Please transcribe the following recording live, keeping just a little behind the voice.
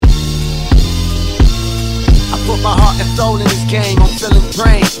put my heart and soul in this game. I'm feeling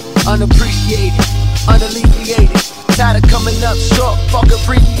drained, unappreciated, unalleviated. Tired of coming up short, fuck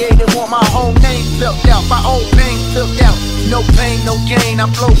abbreviated. Want my whole name filled out, my old pain filled out. No pain, no gain, I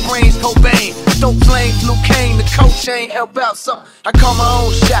blow brains, Cobain. Dope flames, Luke Kane, the coach chain help out some. I call my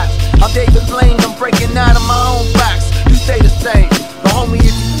own shots, I'm David Blaine, I'm breaking out of my own box. You stay the same, but homie if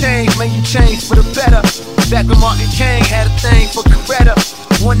you change, man you change for the better. Back when Martin King had a thing for Coretta.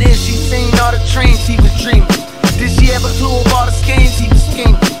 One day she seen all the dreams he was dreaming. Did she ever clue of all the schemes he was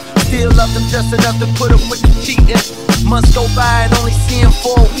scheming? Still love them just enough to put up with the cheating. Months go by and only see him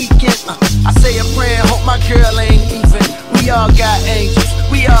for a weekend. I say a prayer, hope my girl ain't leaving. We all got angels,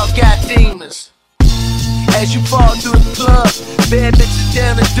 we all got demons. As you fall through the club, bad bitches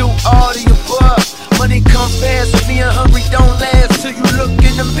down to do all the above. Money comes fast, and being hungry don't last. Till you look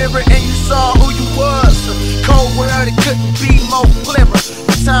in the mirror and you saw who you was. Cold world, it couldn't be more clearer.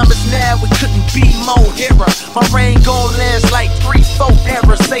 The time is now, it couldn't be more hero. My reign gon' last like 3-4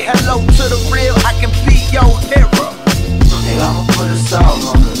 eras. Say hello to the real, I can be your hero. Hey, I'ma put us all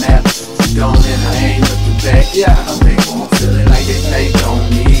on the map. Gone and I ain't looking back. Yeah, I think I'm feeling like they bank on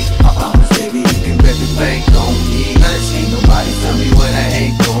me. I promise, baby, you can bet the bank on me. Ain't nobody tell me what I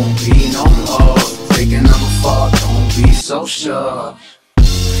ain't gon' be no more. Thinking I'ma fall, don't be so sure.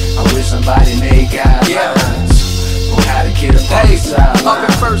 I wish somebody made guidelines on how to get up on the sideline. Up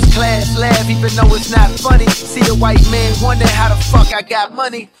in first class, laugh even though it's not funny. See a white man wonder how the fuck I got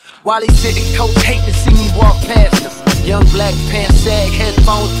money. While he's sitting, coach hate to see me walk past him. Young black pants sag,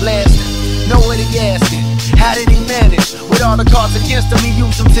 headphones blasting. Know what he asking, how did he manage? With all the cards against him, he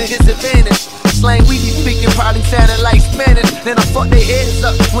used them to his advantage. Slang we be speaking probably sounded like Spanish. Then I fuck their heads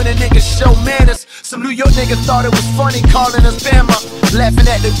up when a nigga show manners. Some New York niggas thought it was funny calling us Bama. Laughing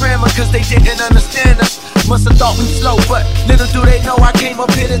at the grammar cause they didn't understand us. Must've thought we slow, but little do they know I came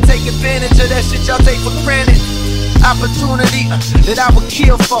up here to take advantage of that shit y'all take for granted. Opportunity that I would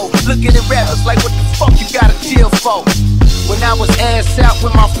kill for. Looking at rappers like what the fuck you gotta kill for. When I was ass out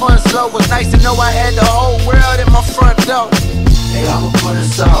with my funds low, was nice to know I had the whole world in my front door. Hey, I'ma put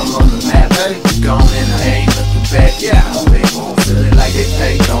us all on the map. Gone and I ain't looking back. Yeah, I ain't gon' feel it like they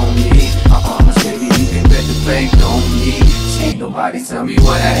bank on me. I promise, baby, you can bet the bank on me. Ain't nobody tell me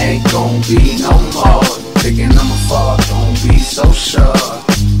what I ain't gon' be no more. Thinking I'ma fall, don't be so sure.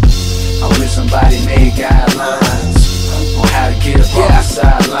 I wish somebody made guidelines on how to get up on the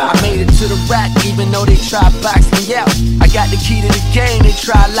sideline. I made it to the rack even though they try to box me out. I got the key to the game, they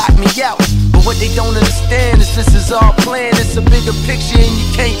try to lock me out. But what they don't understand is this is all planned. It's a bigger picture and you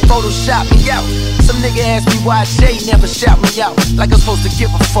can't Photoshop me out. Some nigga asked me why Jay never shout me out, like I'm supposed to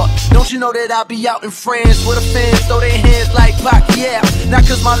give a fuck. Don't you know that I be out in France where the fans throw their hands like Pacquiao? Not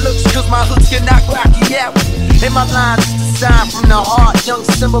cause my looks, cause my hooks can knock Rocky out. And my lines is designed from the heart. Young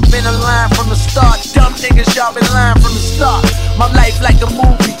Simba been a line from the start. Dumb niggas, y'all been lying from the start. My life like a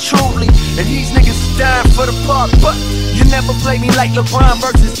movie, truly. And these niggas is dying for the part. But you never play me like LeBron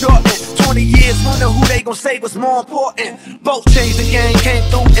versus Jordan. 20 years, wonder who they gon' say was more important. Both changed the game, came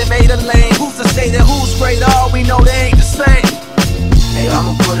through and made a lane. Who's to say that who's great? All we know they ain't the same. Hey,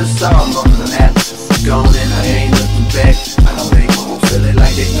 I'ma put us all on the map. Gone and I ain't looking back. I know they gon' feel it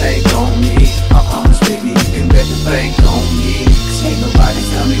like they bank on me. I promise, baby, you can bet the bank on me. Cause ain't nobody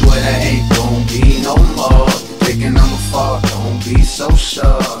tell me what I ain't gon' be no more. Thinking I'ma fall, don't be so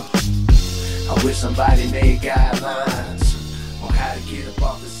sure. I wish somebody made guidelines on how to get up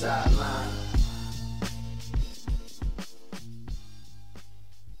off the sideline.